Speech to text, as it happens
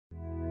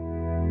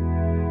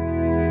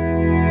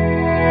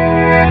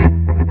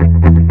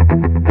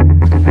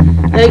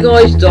Hey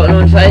guys,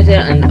 TorchLight2 here,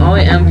 and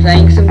I am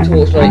playing some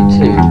TorchLight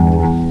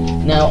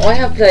 2. Now, I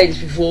have played this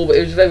before, but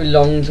it was a very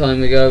long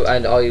time ago,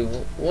 and I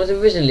was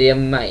originally a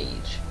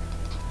mage.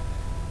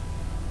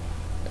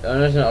 I know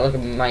there's not like a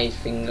mage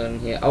thing on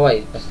here. Oh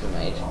wait, that's the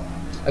mage.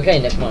 Okay,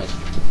 never mind.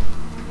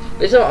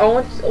 But so I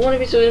want to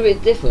be something a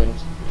bit different.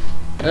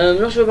 I'm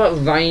not sure about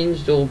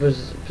ranged or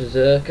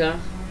berserker,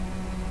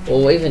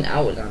 or even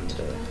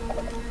outlander.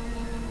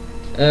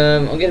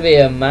 I'm gonna be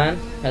a man,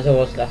 as I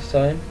was last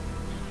time.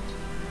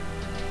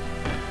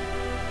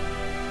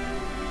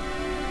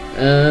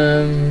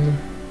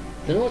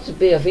 Don't know what to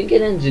be. I think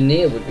an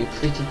engineer would be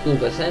pretty cool,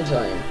 but at the same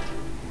time,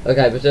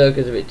 okay,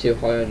 berserker's a bit too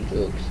high on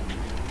drugs.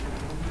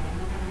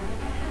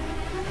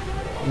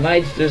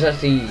 Mage does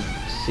actually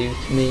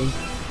suit me,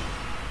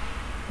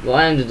 but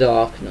I am the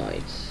Dark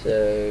Knight,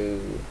 so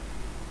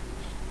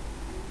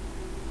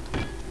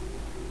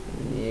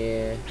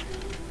yeah.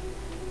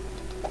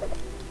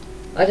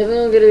 I don't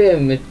think I'm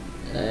gonna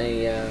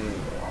be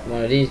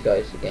one of these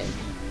guys again.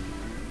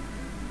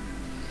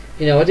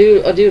 You know, I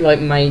do like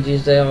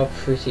mages. They are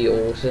pretty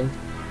awesome.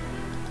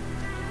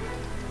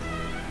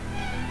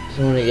 Just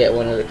want to get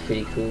one that looks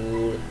pretty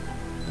cool.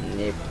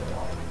 Nip.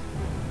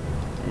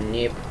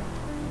 Nip.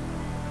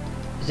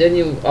 Is there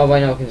any? Oh,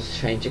 wait, no, I can just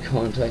change it,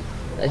 can't I?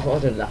 That's what I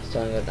did last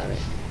time. God damn it.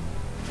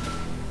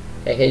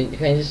 Okay,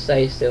 can you just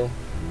stay still?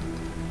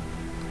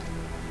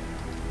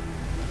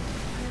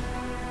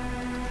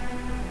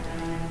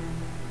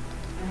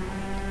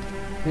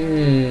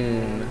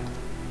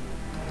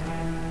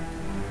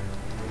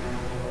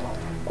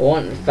 I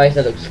want a face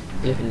that looks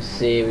flipping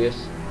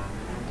serious.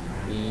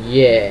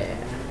 Yeah.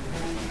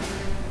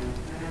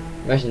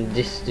 Imagine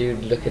this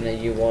dude looking at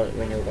you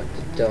when you're about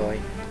to die.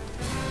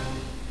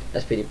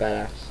 That's pretty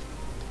badass.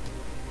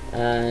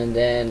 And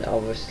then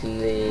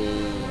obviously,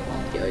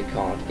 you know, you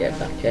can't get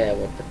back here.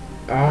 What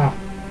the?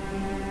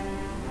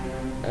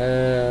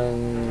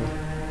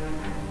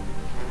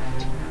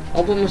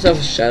 I'll put myself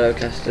a shadow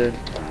caster.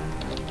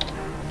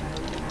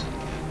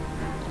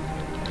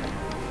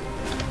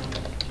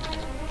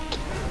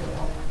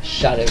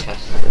 Shadow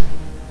caster.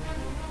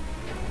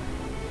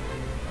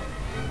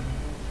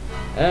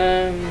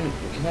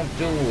 Can I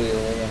dual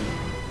wheel then?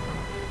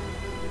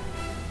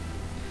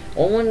 I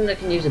want one that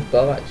can use a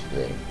bow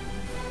actually.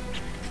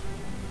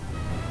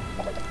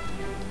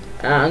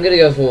 I'm gonna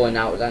go for an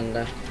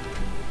outlander.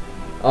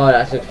 Oh,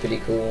 that looks pretty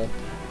cool.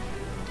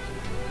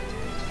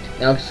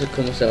 Now I can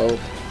call myself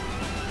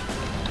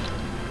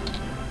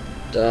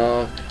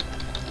Dark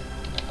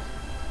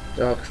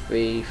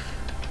Thief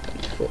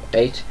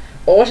 24/8.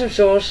 Awesome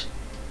source.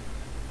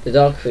 The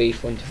Dark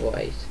Thief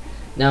 24/8.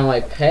 Now my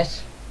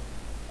pet.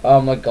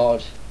 Oh my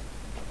god.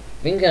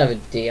 I think I have a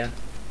deer.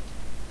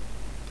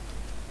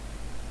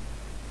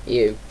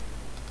 Ew.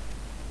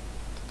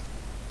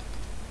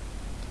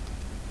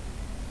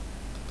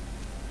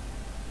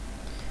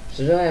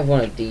 So do I have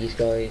one of these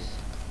guys?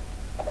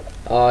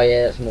 Oh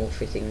yeah, that's more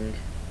fitting.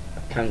 A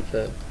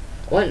panther.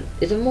 What?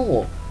 Is there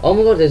more? Oh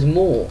my god, there's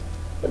more.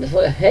 What the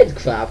fuck? A head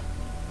crab?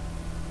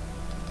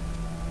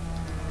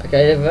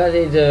 Okay, they've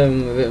added a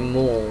bit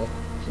more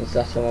since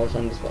last time I was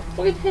on this one.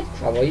 Fucking head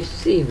crab, are you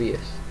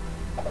serious?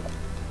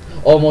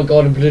 Oh my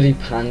god, a bloody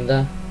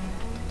panda.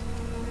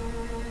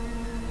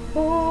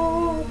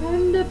 Oh,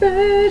 panda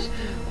bears.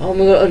 Oh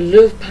my god, I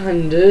love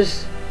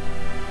pandas.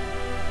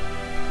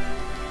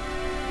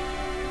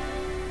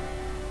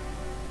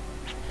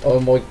 Oh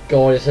my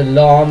god, it's a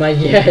llama,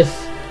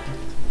 yes.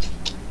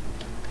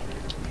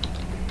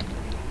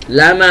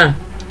 Llama.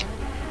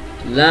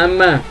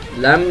 Llama.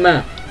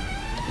 Llama.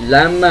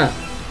 Llama.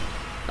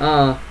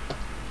 Ah.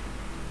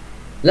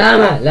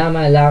 Llama.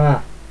 Llama.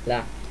 Llama.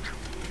 La.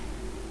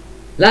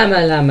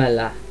 Llama. Llama.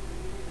 La.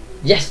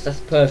 Yes, that's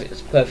perfect.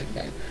 That's a perfect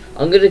name.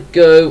 I'm gonna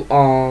go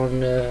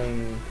on.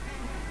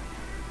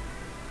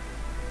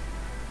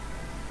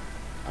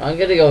 I'm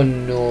gonna go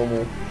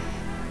normal.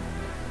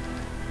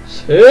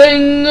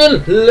 Single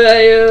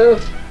player.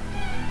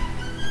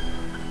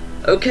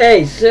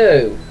 Okay,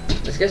 so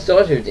let's get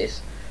started with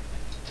this.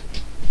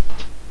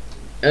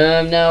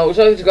 Now,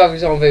 sorry the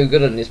graphics aren't very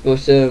good on this,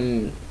 but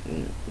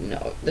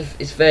no,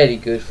 it's fairly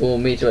good for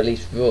me to at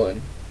least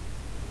run.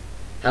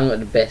 I haven't got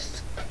the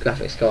best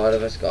graphics card,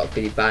 I've just got a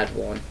pretty bad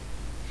one.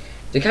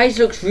 The case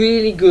looks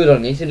really good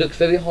on this. It looks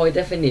very high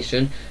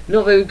definition.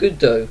 Not very good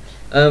though.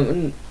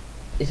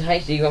 It's a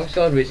HD graphics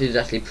card, which is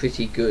actually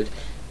pretty good.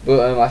 But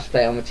I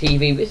play it on my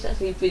TV, which is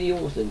actually pretty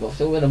awesome. But I've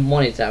still got a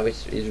monitor,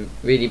 which is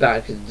really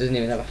bad because it doesn't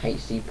even have a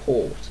HD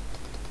port.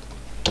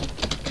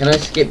 Can I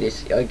skip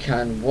this? I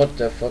can. What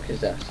the fuck is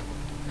that?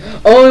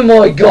 Oh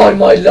my god,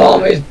 my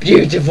llama is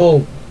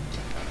beautiful!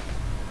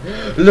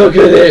 Look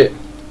at it!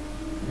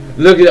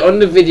 Look at it on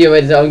the video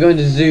editor. I'm going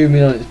to zoom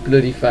in on its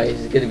bloody face.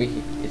 It's gonna be.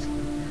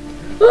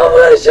 Oh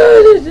my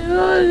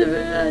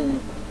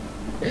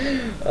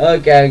god!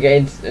 Okay,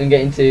 I'm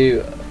getting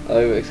too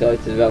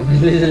overexcited about my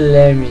little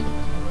lemmy.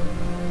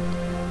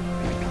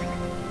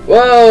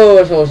 Whoa,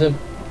 that's awesome.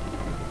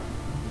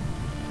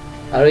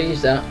 How do I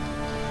use that?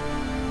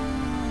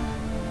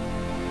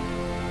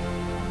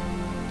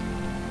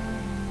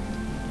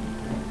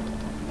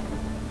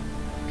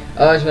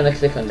 Oh, it's when I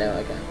click on them,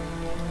 okay.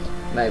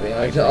 Maybe.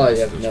 I have no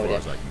idea. I can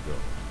go.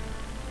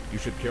 You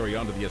should carry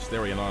on to the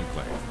Asterian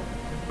Enclave,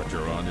 but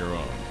you're on your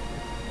own.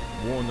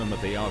 Warn them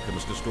that the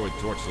alchemist destroyed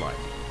Torchlight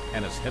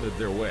and is headed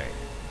their way.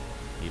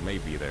 He may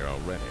be there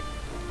already.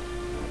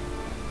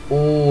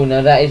 Oh,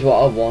 no, that is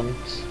what I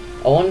want.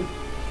 I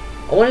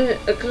want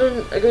a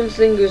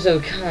gunslinger is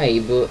okay,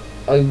 but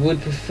I would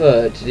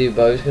prefer to do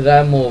both because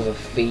I'm more of a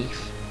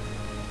thief.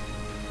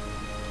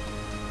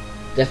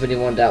 Definitely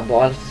want that, but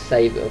I'll have to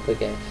save it up, I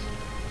guess.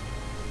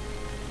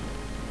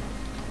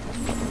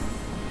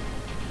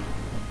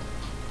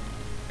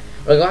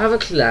 Like, I have a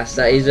class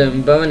that is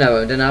bow and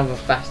arrow, then I have a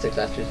faster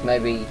class which is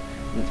maybe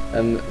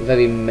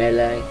very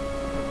melee.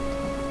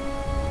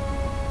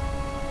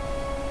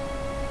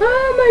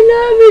 Oh, my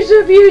love is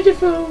so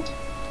beautiful.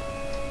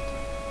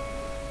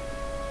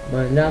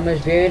 My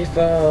llama's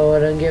beautiful, I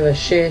don't give a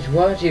shit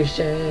what you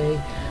say.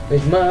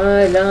 With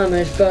my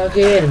llama's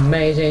fucking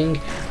amazing.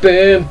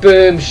 Boom,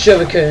 boom,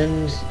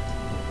 shurikens.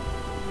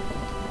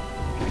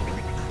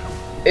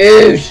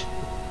 Oosh!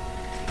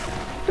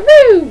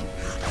 Woo!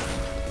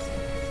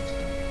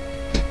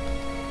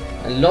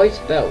 And light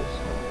bells.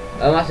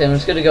 Actually, I'm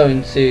just going to go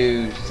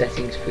into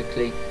settings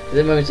quickly. At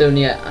the moment it's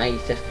only at 8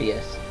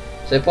 FPS.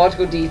 So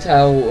particle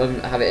detail,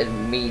 I have it at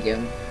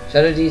medium.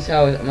 Shadow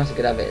detail, I'm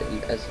actually going to have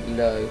it as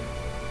low.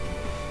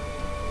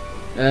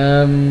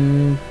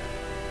 And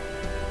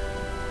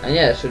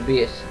yeah, that should be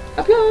it.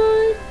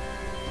 Apply!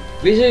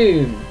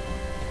 Resume!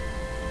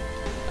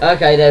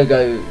 Okay, there we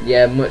go.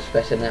 Yeah, much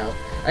better now.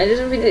 And it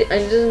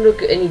doesn't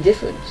look any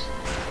different.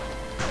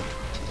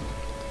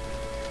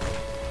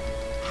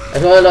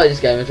 That's why I like this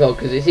game as well,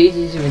 because it's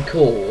easy to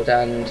record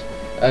and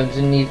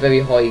doesn't need very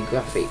high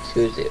graphics,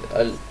 because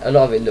a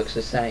lot of it looks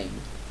the same.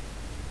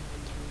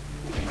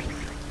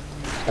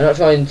 I'm not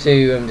trying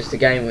to just a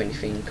game or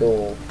anything,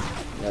 or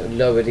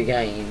lower the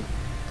game,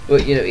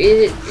 but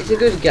it's a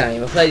good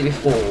game. I've played it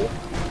before.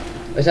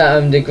 But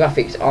the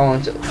graphics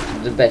aren't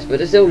the best, but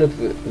they still look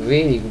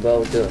really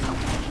well done.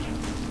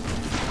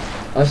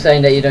 I'm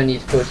saying that you don't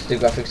need to push the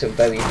graphics up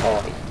very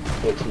high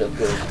for it to look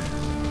good.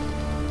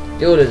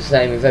 They all look the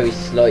same with very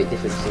slight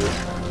differences.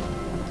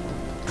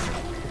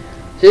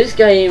 So this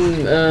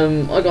game,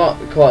 I got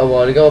quite a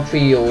while ago. I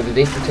pre-ordered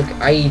it. It took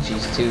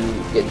ages to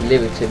get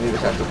delivered to me,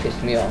 which actually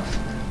pissed me off.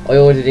 I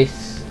ordered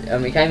this,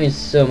 it came in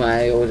summer.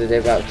 I ordered it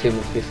about 2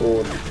 months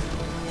before.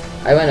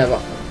 I went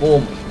about 4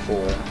 months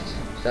before that.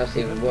 So that's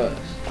even worse.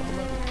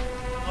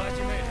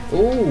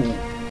 Ooh!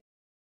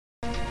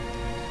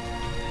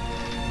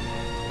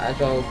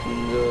 Agile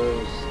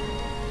gloves,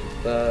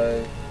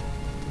 bow.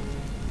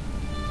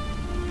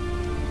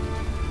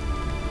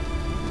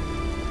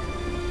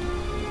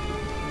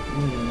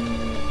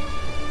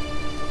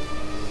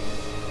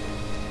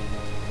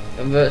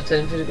 Convert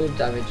 10 physical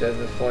damage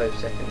over 5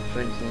 seconds,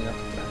 20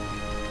 knockback.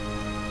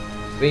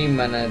 3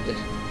 mana,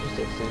 just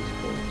 16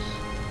 points.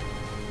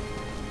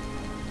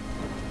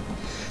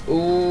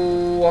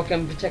 Ooh, I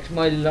can protect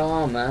my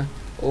llama,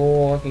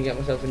 or I can get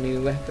myself a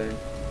new weapon.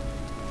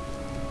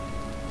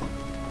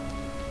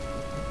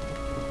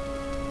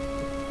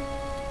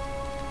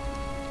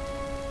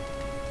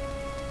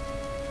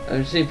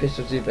 Two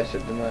pistols do better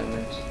at the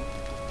moment.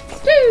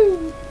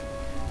 Woo!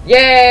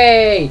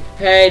 Yay!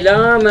 Hey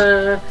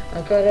llama,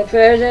 I've got a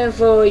present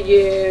for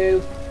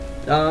you.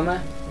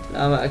 Llama,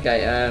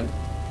 okay,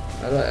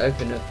 how do I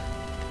open up?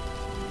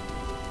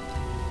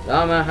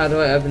 Llama, how do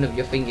I open up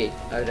your thingy?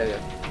 Oh, there we go.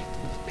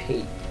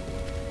 P.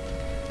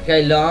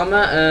 Okay,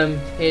 llama,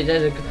 here,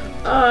 there's a...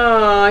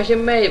 Oh, I should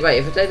make it. Wait,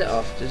 if I take it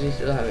off, does he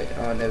still have it?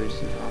 Oh, no, he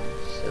doesn't. Oh,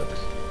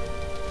 sucks.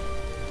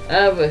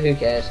 Oh, but who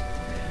cares?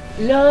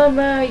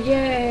 Llama,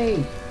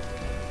 yay!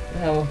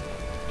 Oh,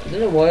 I don't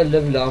know why I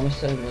love llama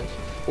so much.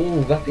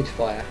 Ooh, rapid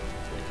fire.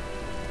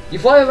 You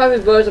fire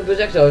rapid bursts of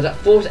projectiles that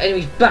force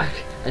enemies back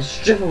and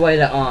strip away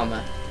their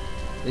armor.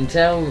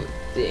 Until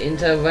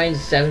range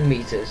 7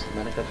 meters.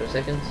 Man, a couple of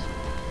seconds.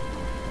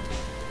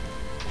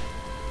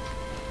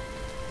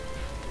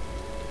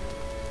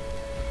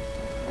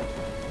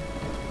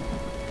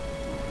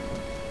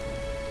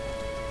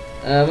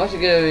 I'm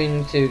actually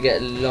going to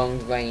get long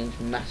range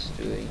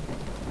mastery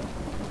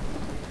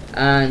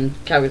and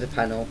character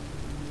panel.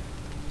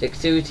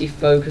 Dexterity,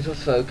 focus, or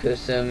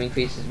focus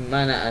increases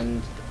mana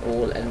and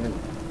all element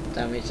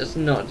damage. That's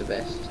not the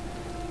best.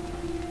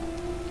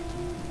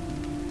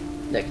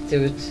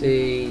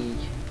 Dexterity.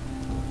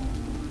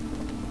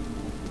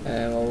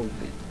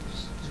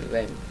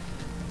 Strength.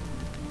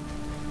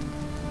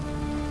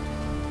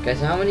 Okay,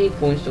 so how many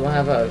points do I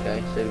have? Oh,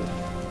 okay, so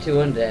 2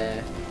 on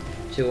there,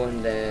 2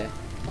 on there,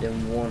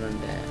 then 1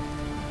 on there.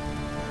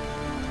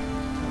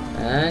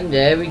 And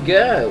there we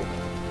go.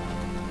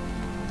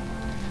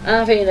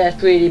 I think that's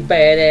pretty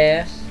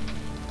badass.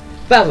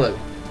 Barrel.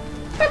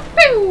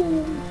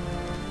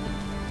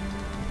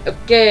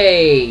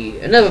 Okay,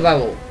 another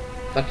barrel.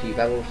 Fuck you,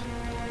 barrels.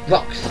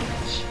 Rocks.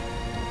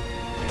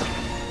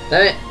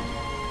 Damn it.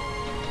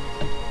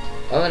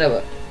 Oh,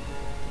 another.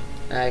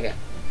 Okay.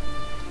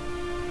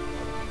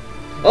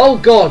 Oh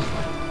God.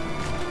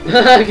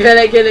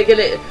 Kill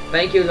it.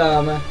 Thank you,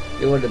 llama.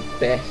 You're one of the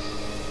best.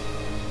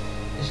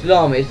 This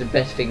llama is the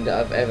best thing that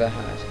I've ever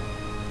had.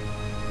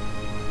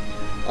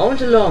 I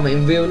want a llama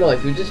in real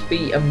life. It would just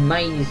be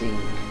amazing.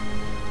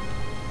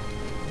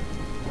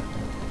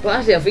 But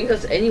actually, I think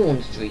that's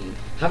anyone's dream.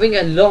 Having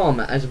a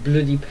llama as a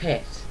bloody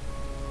pet.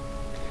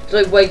 It's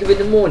like wake up in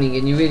the morning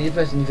and you really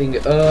depressed and you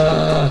think,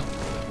 ugh,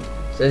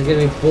 so it's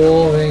gonna be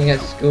boring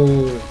at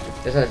school.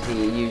 That's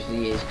actually it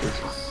usually is,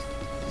 because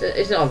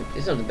it's not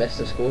the best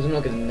of schools. I'm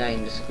not gonna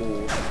name the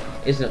school.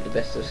 It's not the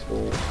best of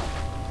schools,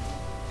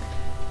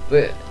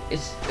 but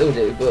it'll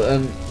do. But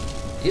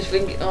you just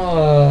think,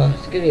 oh,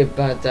 it's gonna be a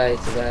bad day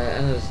today,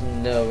 and I just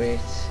know it.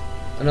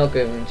 I'm not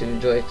going to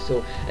enjoy it at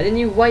all. And then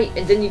you wait,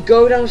 and then you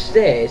go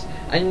downstairs,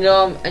 and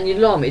your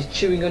llama is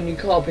chewing on your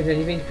carpet, and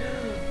you think,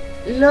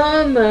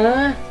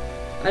 llama,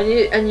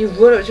 and you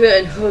run up to it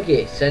and hug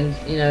it, and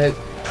you know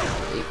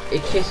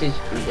it kisses.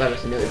 Well, I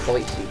know it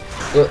bites you,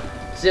 but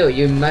still,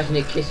 you imagine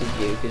it kisses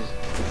you because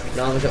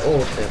llamas are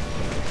awesome.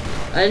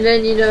 And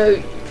then you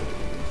know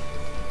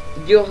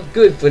you're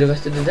good for the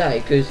rest of the day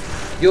because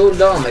your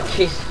llama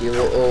kissed you,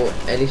 or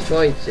at least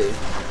tried to.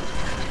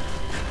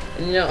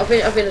 And you know, I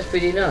think that's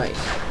pretty nice.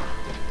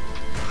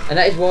 And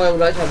that is why I would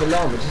like to have a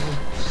llama,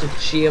 just to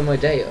cheer my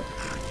day up.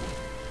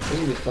 It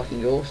would be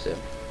fucking awesome.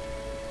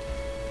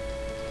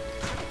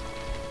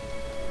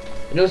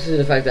 And also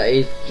the fact that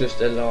it's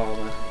just a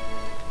llama.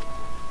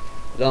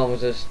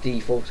 Llamas are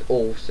default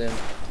awesome.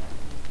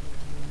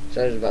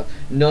 So it's about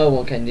no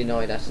one can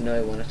deny that,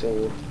 no one at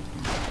all.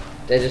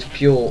 They're just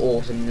pure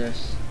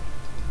awesomeness.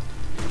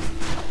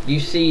 You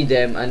see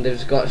them and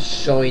they've got a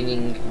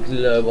shining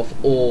glow of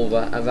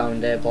aura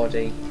around their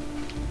body.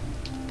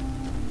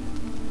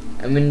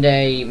 And when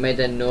they made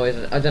their noise,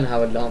 I don't know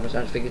how a llama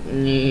sounds, I think it's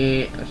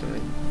or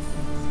something.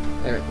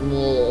 I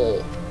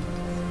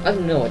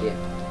have no idea.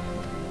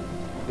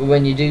 But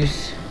when you do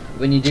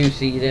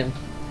see them,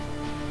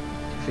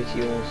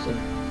 pretty awesome.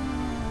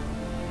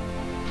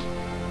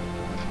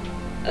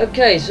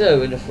 Okay,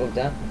 so enough of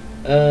that.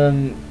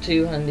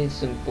 Two-handed,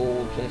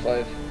 simple,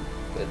 25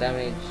 bit of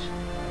damage.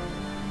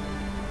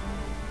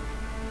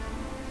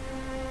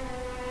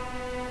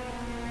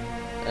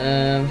 I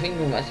think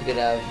I'm actually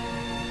gonna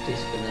have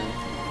this for now.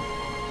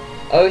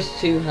 Oh, it's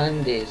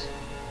two-handed.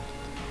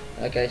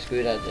 Okay,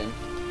 screw that then.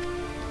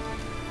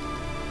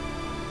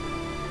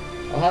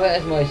 I'll have it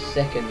as my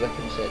second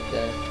weapon set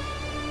there.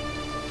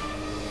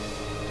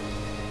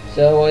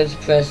 So I just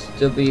press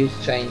W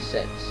to change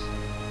sets.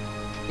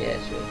 Yeah,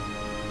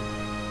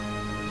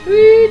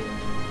 sweet.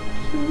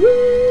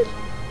 Sweet.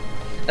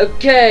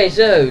 Okay,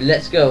 so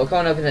let's go. I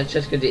can't open that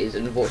chest because it is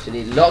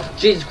unfortunately locked.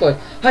 Jesus Christ.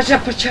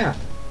 Hacha.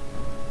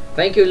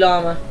 Thank you,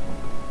 llama.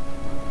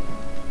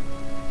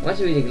 I'm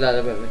actually really glad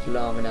I went with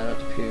llama now, not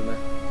the puma.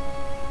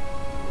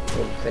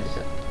 Or the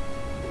predator.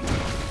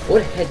 Or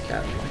the head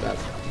crab.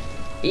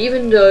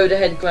 Even though the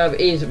head crab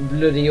is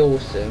bloody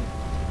awesome,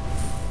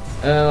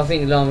 I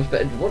think llama's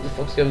better. What the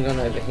fuck's going on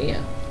over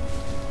here?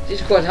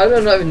 Jesus Christ, how did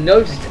I not even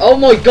notice? Oh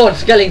my god,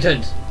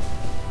 skeletons!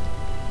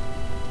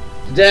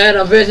 Dead,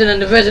 I've risen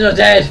and the risen are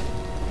dead!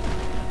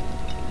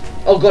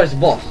 Oh god, it's a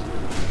boss.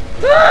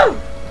 Ah!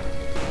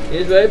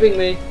 He's raping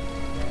me.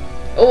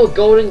 Oh, a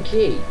golden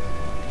key.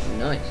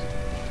 Nice.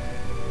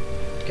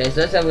 Okay,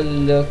 so let's have a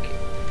look.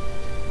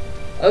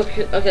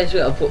 Okay, so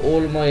I'll put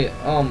all of my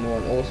armor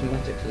on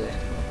automatically.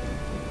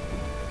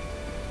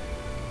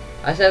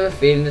 I just have a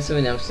feeling there's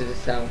something else to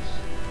this house.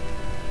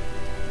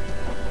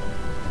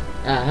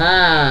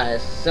 Aha!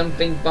 There's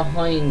something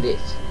behind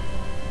it.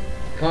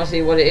 Can't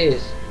see what it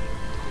is.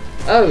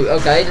 Oh,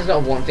 okay, there's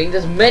not one thing,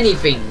 there's many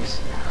things.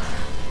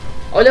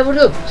 I leveled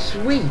up,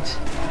 sweet.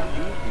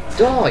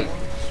 Die.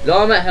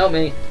 Llama, help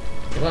me.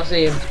 I can't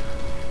see him.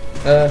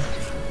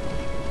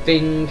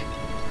 Thing.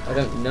 I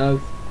don't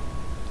know.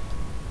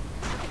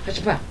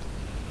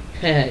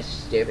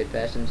 Stupid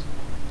persons.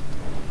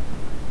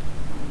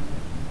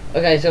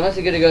 Okay, so I'm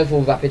actually going to go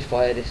for rapid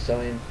fire this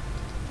time.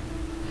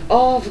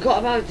 Oh, I forgot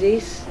about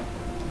this.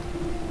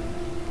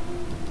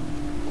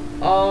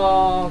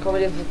 Oh, I can't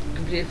believe I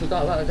completely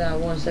forgot about that.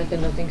 1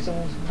 second, I think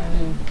someone's...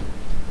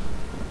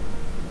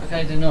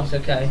 Okay, they're not,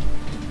 okay.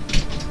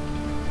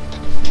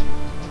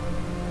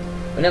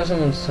 Whenever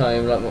someone's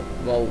home, like,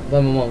 well,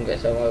 when my mom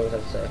gets home, I always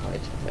have to say hi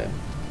to her.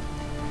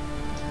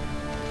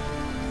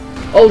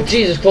 Oh,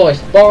 Jesus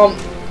Christ! Bomb!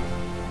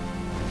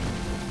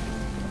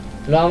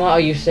 Llama, are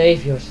you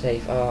safe? You're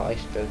safe. Ah, I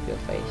stroked your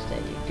face. There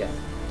you go.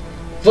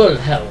 Full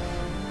health.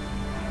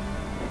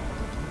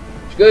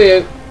 Screw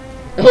you.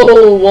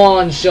 Oh,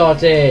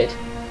 one-shotted.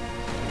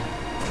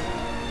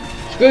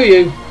 Screw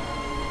you.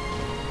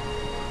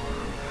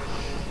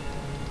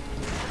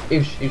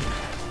 Oosh.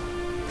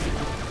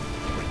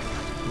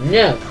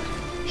 No.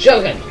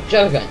 Shotgun.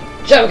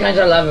 Shotguns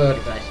all over the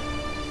place.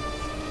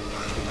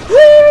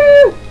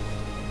 Woo!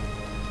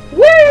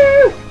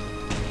 Woo!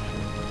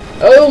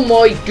 Oh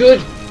my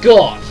good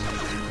God.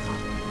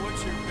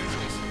 What's your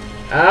business?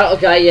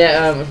 Okay,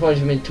 yeah, I've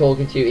probably been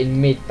talking to you in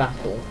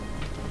mid-battle.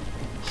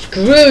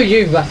 Screw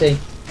you, Ratty!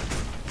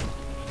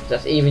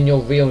 That's even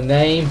your real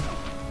name.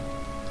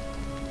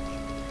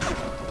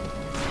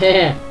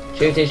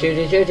 Shooty,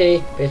 shooty,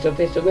 shooty. Pistol,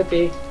 pistol,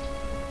 whippy.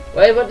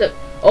 Wait, what the?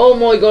 Oh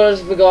my god, I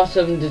just forgot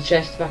the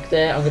chest back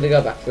there. I'm gonna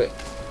go back for it.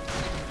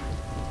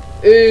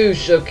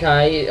 Oosh,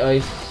 okay. I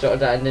shot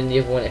that and then the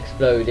other one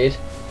exploded.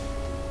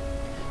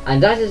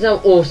 And that is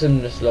how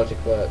awesomeness logic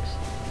works.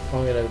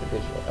 Can't get over the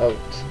bridge. Oh.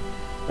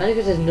 Maybe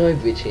because there's no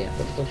bridge here. What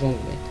the fuck's wrong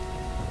with me?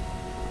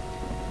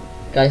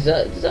 Guys,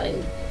 does that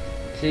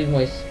include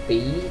my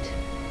speed?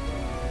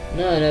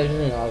 No, it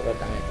doesn't. Oh, god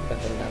damn it.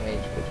 Weapon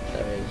damage,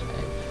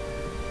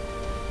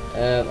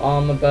 damage.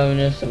 Armor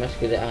bonus. I'm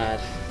actually gonna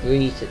add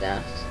 3 to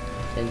that.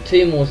 And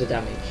 2 more to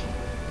damage.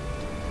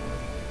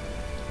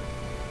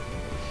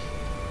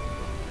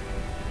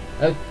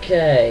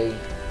 Okay.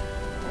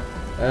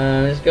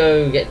 Let's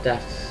go get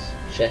that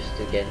chest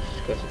again.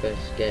 Just got to go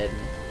scared.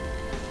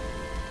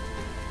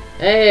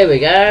 There we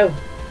go.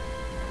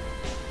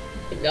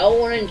 No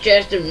one in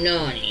chest of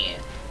none here.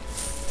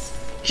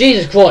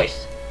 Jesus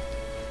Christ!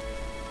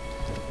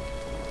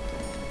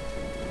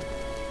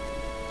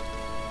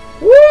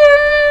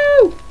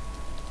 Woo!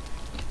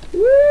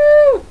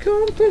 Woo! I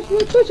can't press my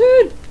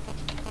button.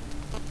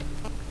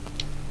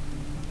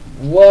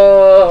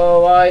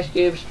 Whoa! Ice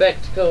cube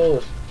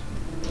spectacles.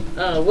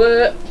 Oh,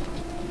 what?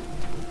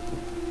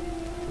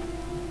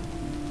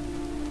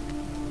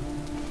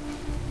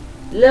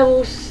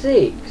 Level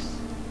 6.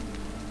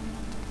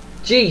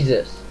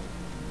 Jesus.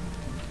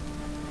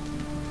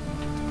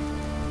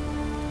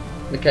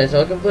 Okay,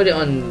 so I can put it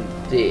on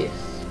this,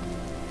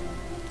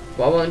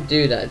 but I won't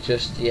do that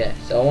just yet.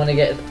 So I want to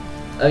get.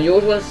 You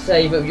always want to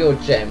save up your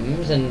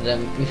gems, and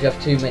if you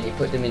have too many,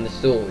 put them in the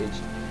storage.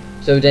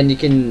 So then you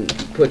can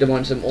put them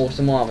on some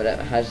awesome armor that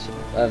has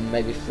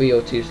maybe 3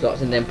 or 2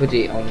 slots, and then put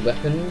it on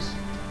weapons.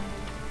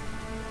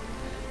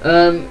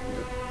 The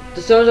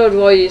times I would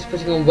avoid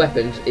putting on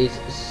weapons is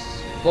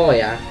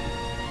fire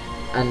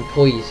and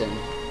poison,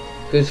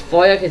 because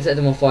fire can set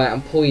them on fire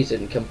and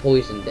poison can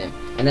poison them,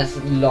 and that's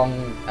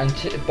long, and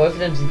both of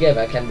them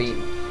together can be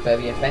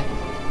very effective.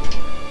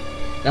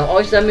 Now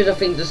ice damage I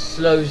think just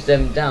slows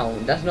them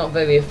down. That's not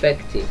very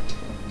effective,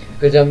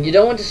 because you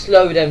don't want to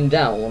slow them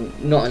down,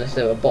 not unless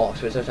they're a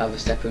boss, which I have a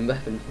separate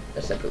weapon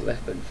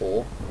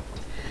for.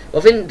 But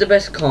I think the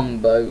best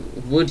combo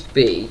would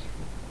be,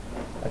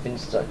 I think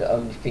it's like the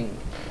only thing,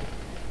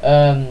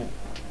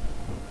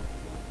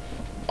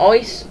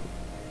 ice,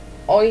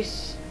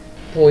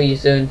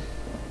 poison,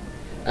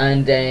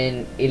 and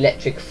then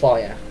electric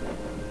fire.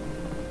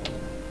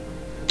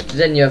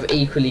 Then you have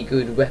equally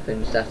good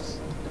weapons that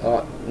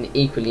are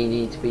equally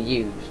need to be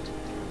used.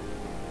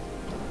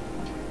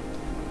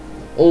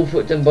 Or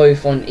put them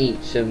both on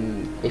each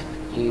if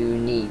you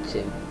need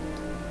to.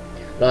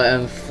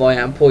 Like fire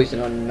and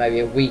poison on maybe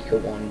a weaker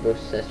one, but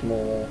that's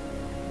more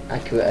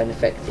accurate and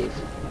effective.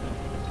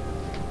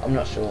 I'm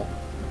not sure.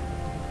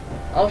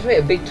 I was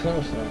a big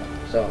tunnel tonight,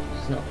 so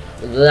it's not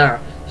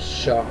that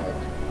sharp.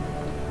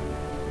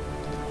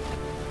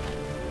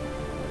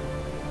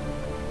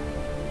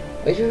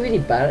 But you're really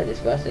bad at this,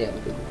 but I think I'm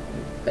good,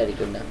 fairly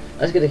good now.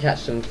 I was gonna catch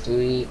some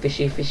free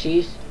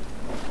fishies.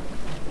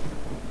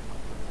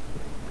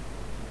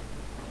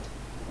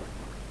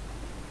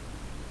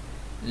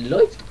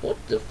 Light? What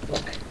the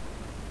fuck?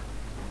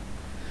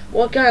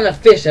 What kind of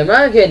fish am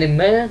I getting,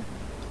 man?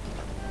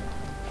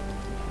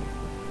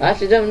 I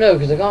actually don't know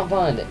because I can't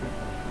find it.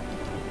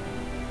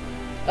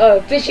 Oh,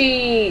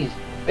 fishies!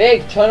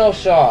 Big tunnel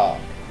shark!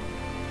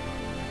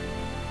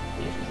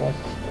 Jesus Christ,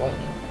 it's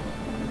frightening.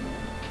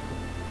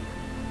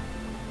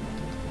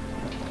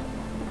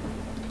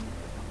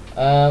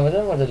 I don't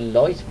know what the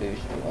light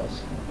boost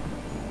was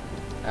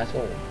at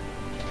all.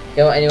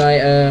 Okay, well, anyway,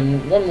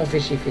 one more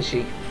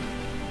fishy.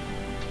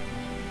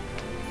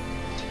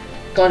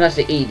 Can't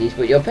actually eat these,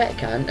 but your pet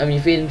can. I mean,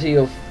 you feed them to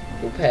your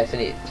pet,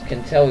 and it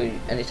can tell you,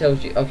 and it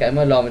tells you, okay,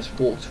 my llama just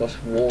walks across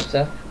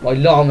water. My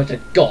llama's a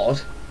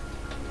god.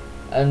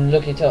 And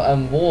look at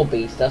war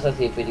beast. That's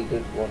actually a pretty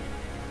good one.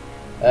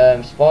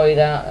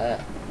 Spider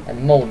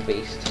and mold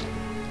beast.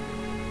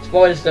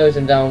 Spider slows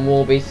them down.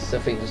 War beast, I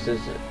think, just does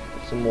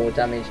some more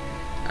damage.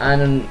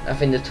 And I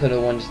think the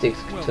tunnel one sticks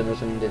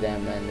tunnels under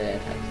them and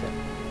attacks them.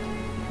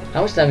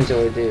 How much damage do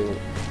I do?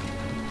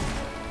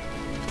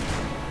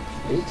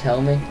 Did you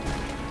tell me?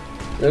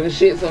 So I can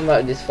shoot from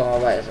about this far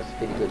away. That's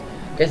pretty good.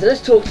 Okay, so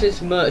let's talk to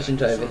this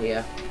merchant over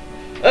here.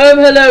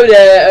 Hello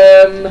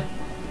there.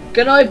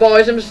 Can I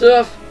buy some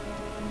stuff?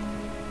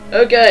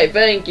 Okay,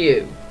 thank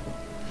you.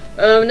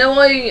 Now I'm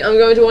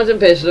going to want some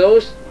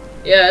pistols.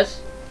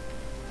 Yes.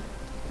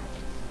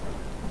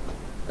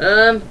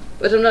 But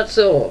I'm not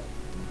sure.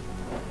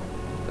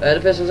 The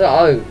pistols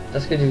are... Oh,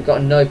 that's because you've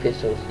got no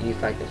pistols, you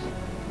faggots.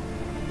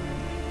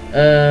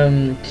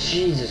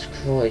 Jesus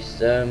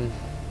Christ. I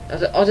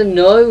don't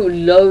know,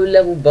 low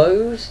level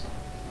bows?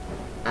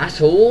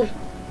 At all?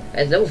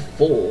 It's level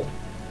 4.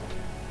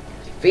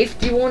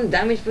 51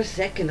 damage per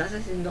second, that's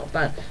actually not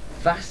bad.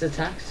 Fast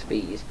attack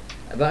speed.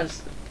 About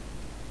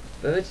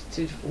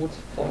 32 to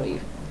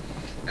 45.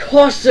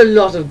 Costs a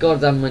lot of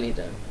goddamn money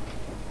though.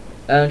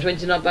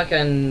 20 knockback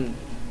and...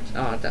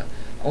 Oh, damn.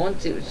 I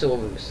want it sort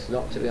of a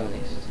slot, to be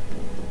honest.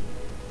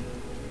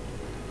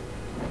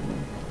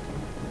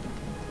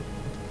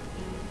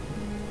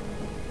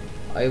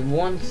 I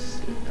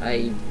want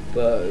a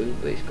bow,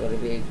 but it's got to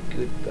be a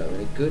good bow.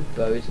 And a good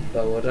bow is a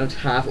bow I don't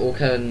have or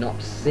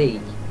cannot see.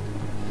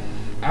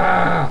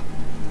 Ah!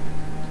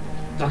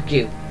 Fuck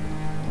you.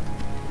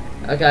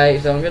 Okay,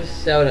 so I'm going to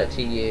sell that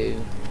to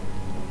you.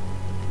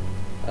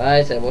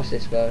 Alright, so what's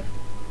this bow?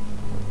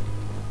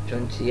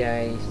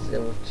 28,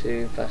 level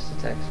 2, fast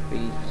attack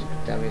speed,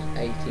 damage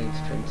 18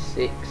 to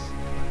 26.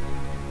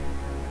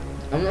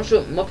 I'm not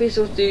sure, my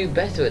pistols do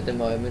better at the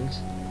moment.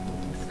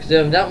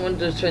 Because that one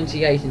does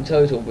 28 in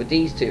total, but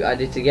these two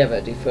added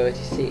together do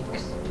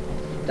 36.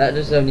 That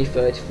does only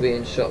 33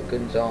 and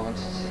shotguns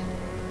aren't.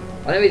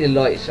 I don't really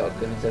like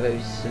shotguns, they're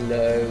very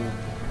slow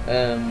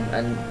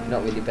and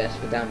not really best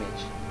for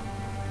damage.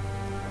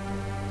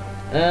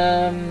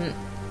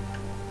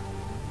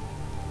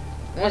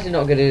 I'm actually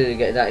not going to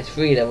get that, it's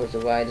 3 levels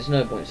away, there's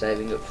no point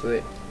saving up for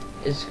it.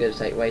 It's going to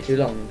take way too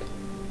long.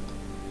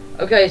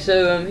 Okay,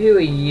 so who are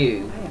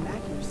you?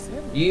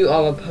 You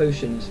are a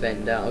potions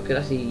vendor. I could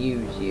actually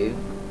use you.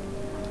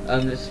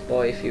 Let's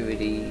buy a few of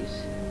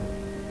these.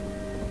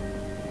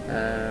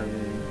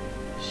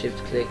 Shift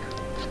click.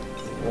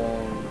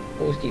 1.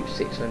 Always keep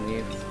 6 on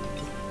you.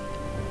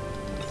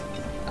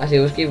 Actually,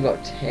 always keep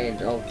about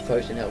 10 of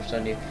potion health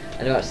on you,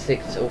 and about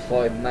 6 or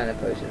 5 mana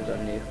potions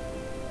on you.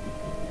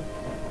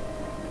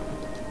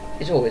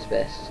 It's always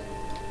best.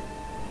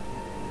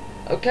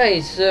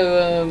 Okay,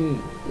 so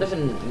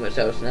nothing much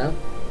else now.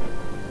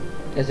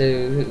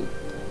 So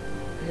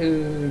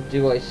who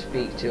do I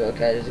speak to?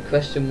 Okay, there's a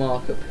question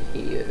mark up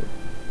here.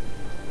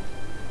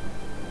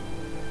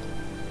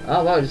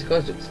 Oh wow, this guy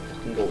looks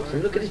fucking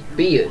awesome. Look at his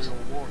beard.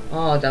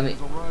 Oh damn it.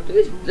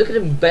 Look at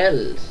them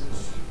bells.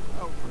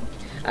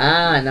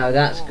 Ah, now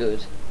that's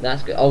good.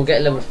 That's good. I'll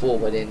get level 4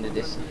 by the end of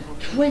this.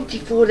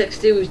 24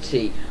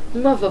 dexterity.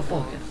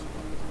 Motherfucker.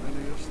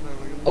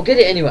 I'll get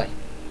it anyway.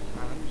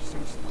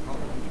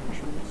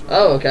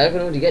 Oh, okay, I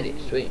can already get it.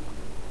 Sweet.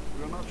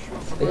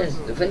 But yes,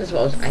 I think that's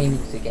what I was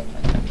aiming to get.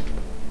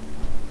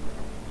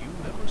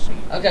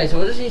 Okay,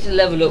 so I just need to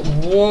level up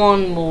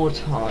one more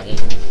time.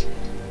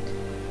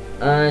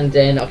 And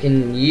then I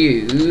can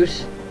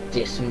use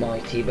this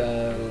mighty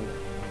bow.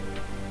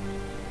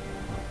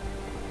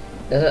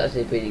 That's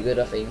actually pretty good,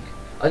 I think.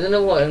 I don't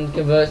know what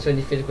converts to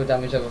any physical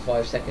damage over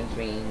 5 seconds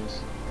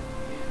means.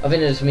 I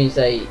think it just means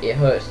it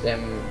hurts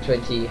them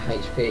 20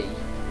 HP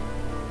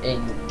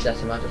in that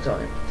amount of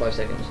time, 5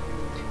 seconds.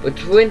 But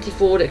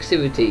 24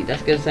 dexterity,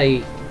 that's gonna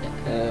say,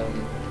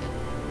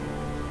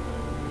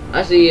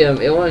 actually,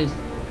 it won't.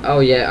 Oh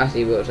yeah,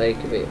 actually, we'll take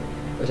a bit.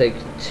 We'll take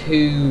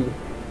 2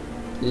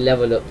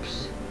 level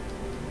ups.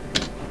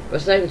 But at the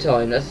same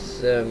time,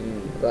 that's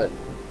right,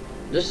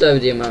 just over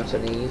the amount I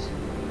need.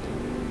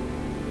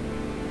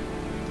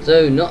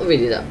 So not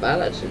really that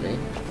bad actually.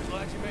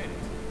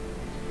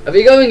 If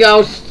you're going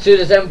out to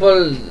the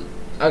temple,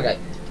 okay.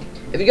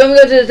 If you're going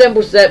to go to the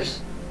temple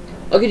steps,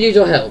 I could use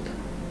your help.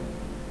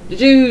 The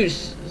two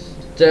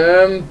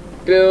stubborn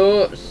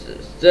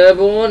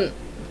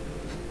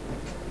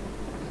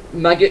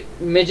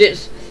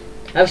midgets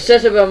have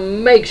set up a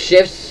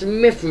makeshift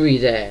smithery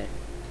there,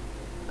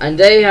 and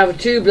they have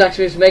 2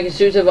 blacksmiths making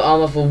suits of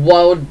armor for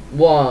wild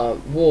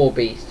war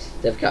beasts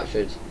they've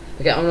captured.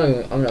 Okay, I'm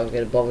not going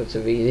to bother to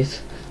read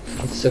it.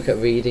 I suck at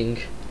reading.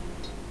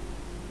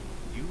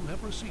 You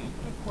have received a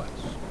quest.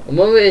 My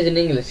mother is an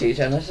English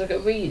teacher, and I suck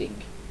at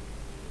reading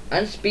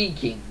and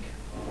speaking,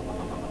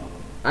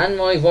 and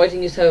my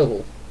writing is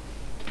terrible.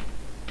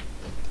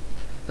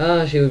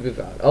 Ah, she would be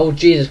proud. Oh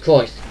Jesus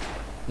Christ!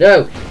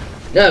 No,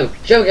 no,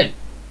 Shogun!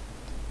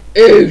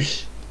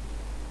 Oosh!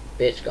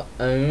 Bitch got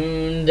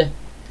owned.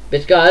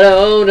 Bitch got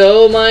owned.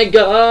 Oh my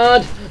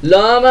God!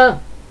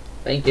 Llama!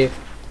 Thank you.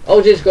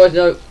 Oh Jesus Christ!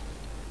 No.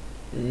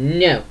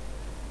 No.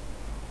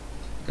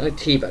 I can't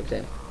teabag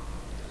them.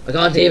 I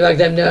can't teabag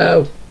them.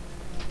 No.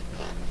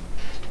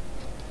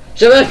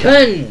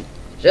 Shuriken!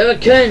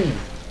 Shuriken!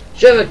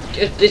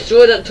 Shuriken!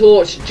 Destroy that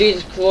torch!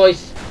 Jesus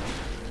Christ!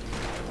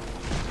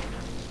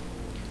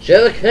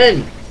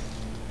 Shuriken!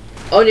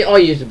 Only I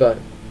use the bow.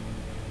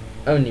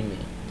 Only me.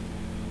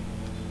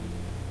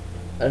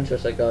 I don't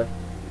trust that guy.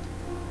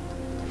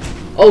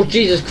 Oh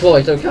Jesus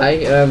Christ! Okay.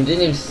 Didn't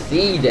even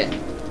see them.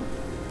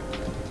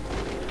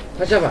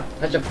 Hachapa!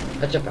 Hachapa!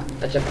 Hachapa!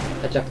 Hachapa!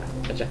 Hachapa!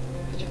 Hachapa!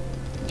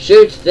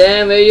 Shoot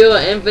them with your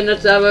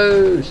infinite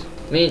arrows!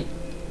 I mean,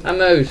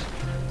 ammos!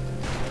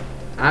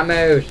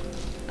 Ammos!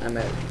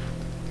 Ammos!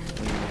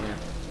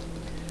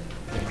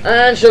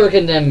 And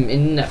shuriken them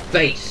in the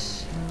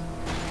face!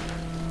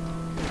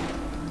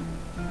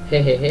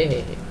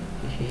 Hehehe.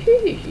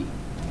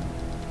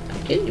 I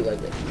killed you, I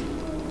bet.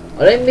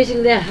 Are they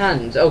missing their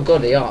hands? Oh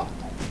God, they are.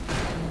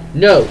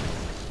 No!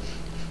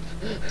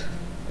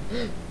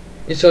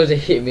 He tries to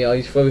hit me,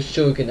 I throw a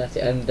shuriken at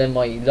it, and then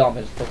my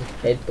llama fucking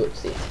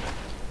headbutts it.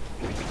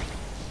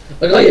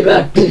 I got you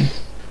back! I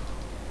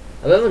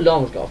bet my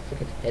llama's got a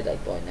fucking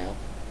headache by now.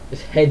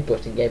 Just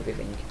headbutting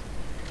everything.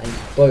 And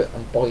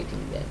I'm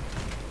biting them.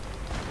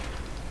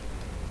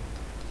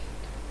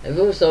 I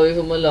feel sorry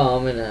for my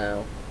llama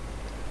now.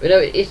 But no,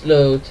 it's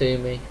loyal to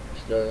me.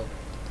 It's loyal.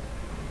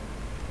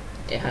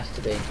 It has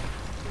to be.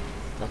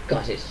 Oh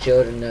gosh, it's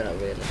children. No, not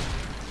really.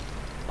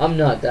 I'm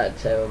not that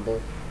terrible.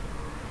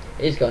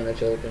 He's got no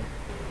children.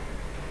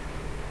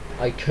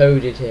 I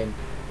coded him.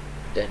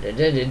 Dun, dun,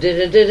 dun, dun, dun,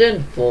 dun, dun,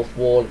 dun. Fourth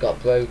wall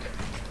got broke.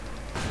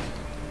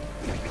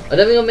 I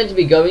don't think I'm meant to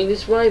be going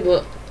this way,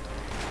 but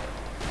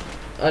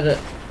I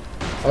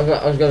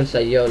was going to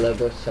say YOLO,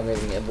 but I'm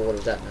even getting bored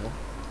of that now.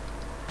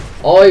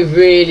 I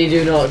really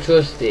do not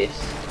trust this.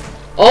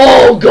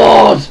 Oh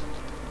God!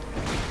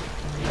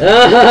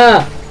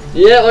 Ah,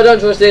 yeah, I don't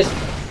trust this.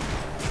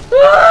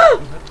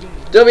 Ah!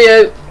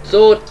 W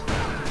sword.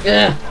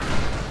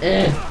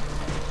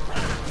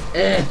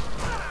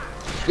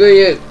 Screw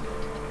you.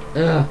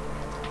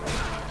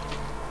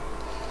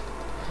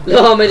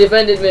 Lama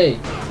defended me.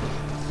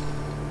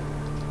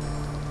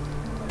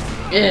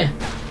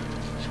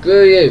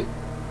 Screw you.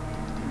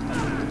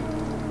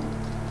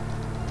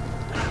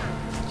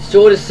 The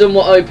sword is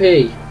somewhat OP.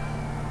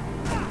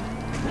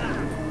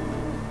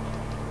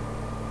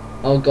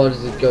 Oh God,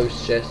 there's a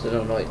ghost chest. I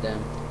don't like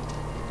them.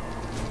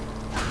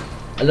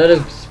 A lot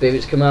of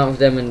spirits come out of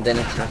them and then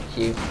attack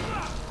you.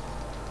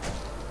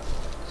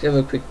 Let's have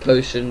a quick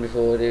potion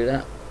before we do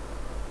that.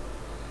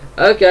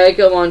 Okay,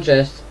 come on,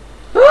 chest.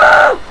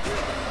 Ah!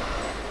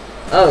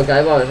 Oh,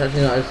 okay, well, it's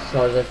actually not as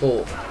hard as I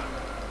thought.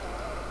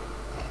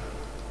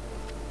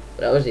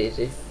 But that was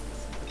easy.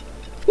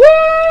 Woo!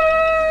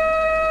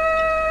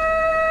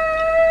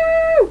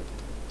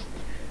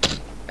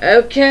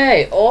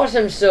 Okay,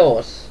 awesome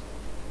sauce.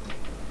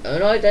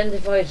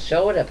 Unidentified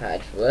shoulder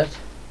pad, what?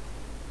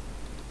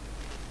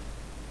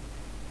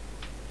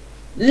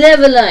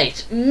 Level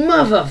 8,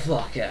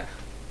 motherfucker!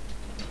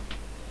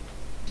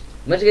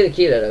 I'm meant to get a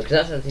kilo though, because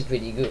that's actually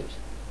pretty good.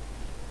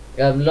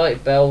 You have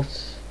light belt.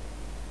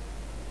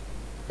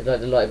 It's like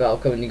the light belt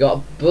I've currently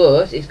got,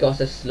 but it's got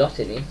a slot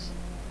in it.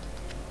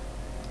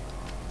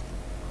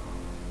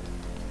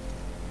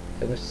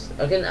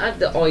 I can add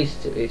the ice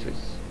to it, which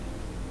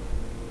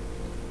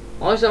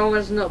ice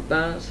armor's not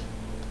bad.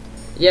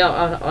 Yeah,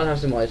 I'll have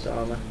some ice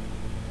armor.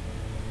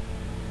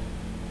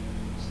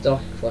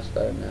 Stock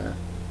crossbow now.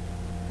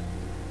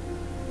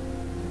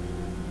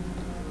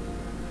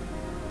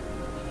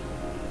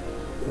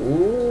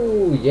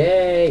 Ooh,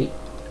 yay!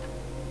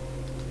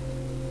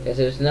 Okay,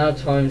 so it's now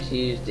time to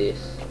use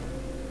this.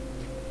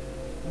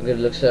 I'm gonna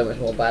look so much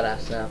more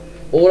badass now.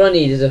 All I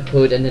need is a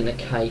hood and then a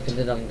cape, and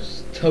then I'm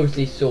just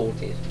totally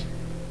sorted.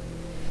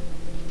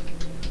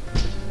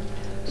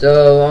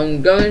 So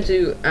I'm going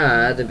to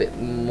add a bit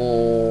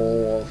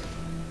more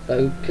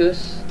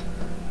focus,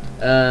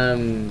 a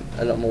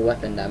lot more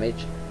weapon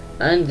damage,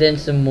 and then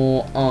some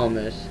more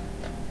armors,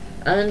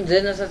 and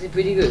then that's actually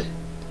pretty good.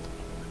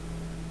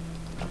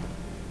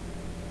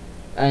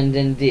 And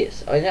then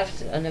this, I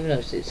never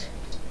noticed this.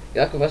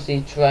 Your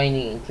accuracy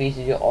training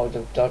increases your odds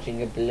of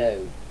dodging a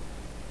blow.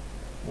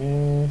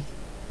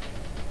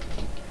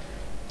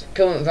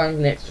 Current rank,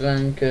 next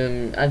rank,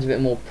 adds a bit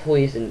more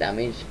poison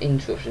damage,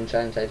 interruption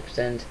chance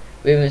 80%,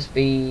 movement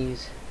speed.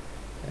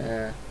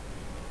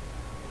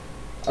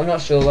 I'm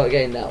not sure about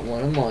getting that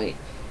one, I might.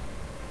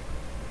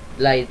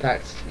 Blade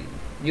packs.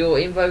 Your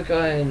invoker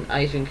and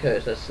ancient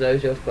curse that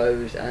slows your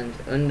foes and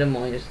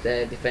undermines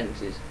their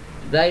defences.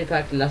 Blade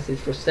pack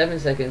lasts for 7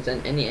 seconds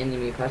and any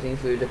enemy passing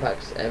through the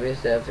pack's area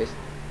surface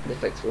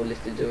affects for a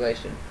listed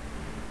duration.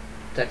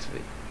 Attack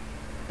speed.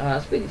 Ah,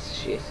 that's really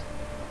shit.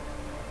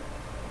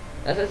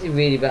 That's actually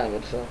really bad,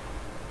 what the fuck.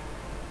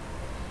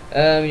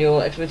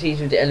 Your expertise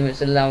with the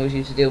elements allows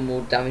you to deal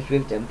more damage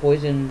with them.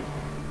 Poison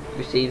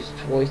receives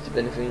twice the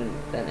benefit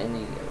than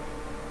any.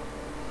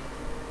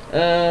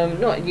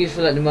 Not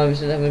useful at the moment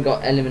since I haven't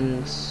got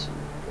elements,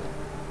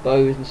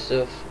 bows and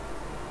stuff.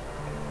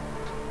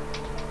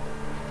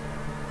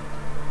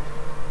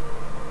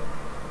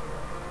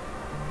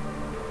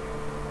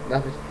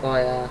 Rapid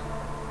fire.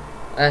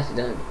 I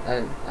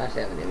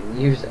haven't even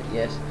used that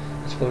yet.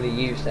 I should probably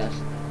use that.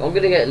 But I'm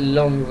gonna get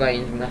long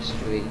range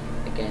mastery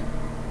again.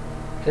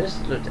 Because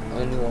that's the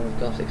only one we've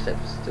got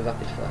except the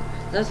rapid fire.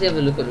 Let's have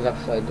a look what the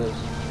rapid fire does.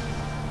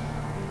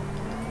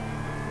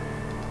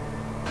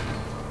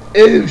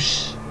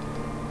 Oosh!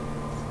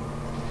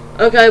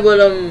 Okay,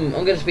 well I'm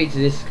gonna speak to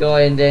this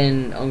guy and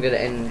then I'm gonna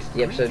end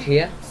the episode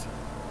here.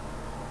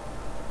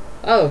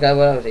 Oh, okay,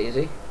 well that was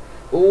easy.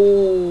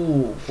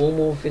 Ooh, 4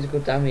 more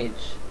physical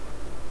damage.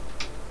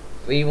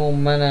 3 more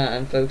mana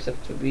and focus up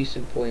to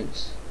recent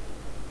points.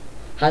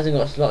 Hasn't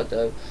got a slot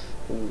though.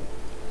 Ooh.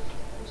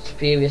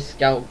 Superior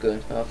scout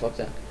gun. Oh fuck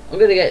that. I'm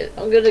gonna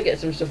get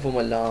some stuff for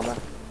my llama.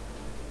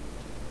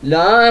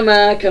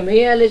 Llama, come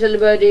here, little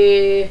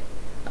buddy.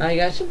 I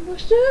got some more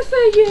stuff for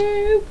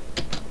you.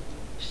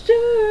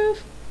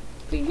 Stuff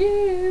for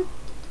you.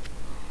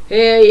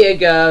 Here you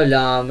go,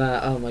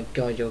 llama. Oh my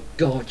god, you're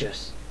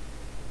gorgeous.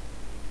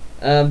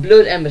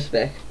 Blood Ember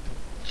Spec.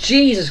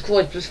 Jesus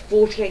Christ, plus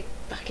 48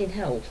 fucking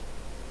health.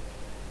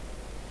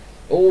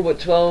 All but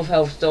 12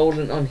 health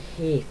stolen on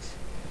hit.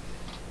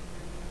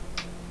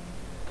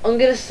 I'm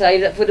gonna say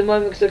that for the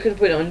moment because I could have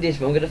put it on this,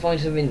 but I'm gonna find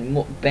something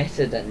more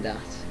better than that.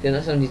 Because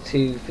that's only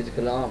 2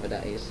 physical armor,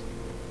 that is.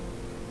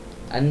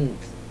 And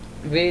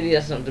really,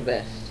 that's not the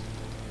best.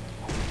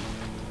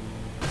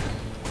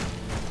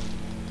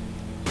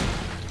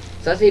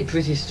 So that's a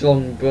pretty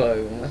strong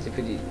bro. I'm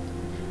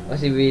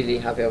actually really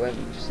happy I went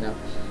with just now.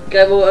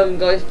 Okay, well,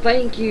 guys,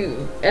 thank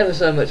you ever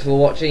so much for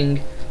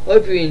watching.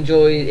 Hope you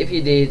enjoyed. If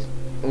you did,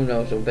 oh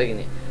no, I'm begging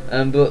it.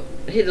 But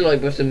hit the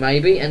like button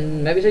maybe,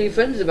 and maybe tell your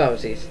friends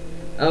about it.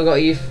 I've got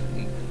I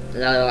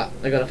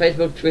got a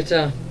Facebook,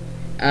 Twitter,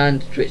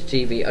 and Twitch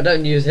TV. I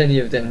don't use any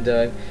of them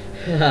though.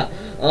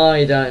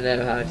 I don't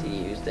know how to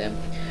use them.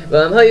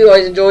 But I hope you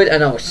guys enjoyed,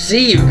 and I'll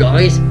see you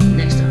guys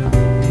next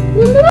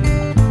time.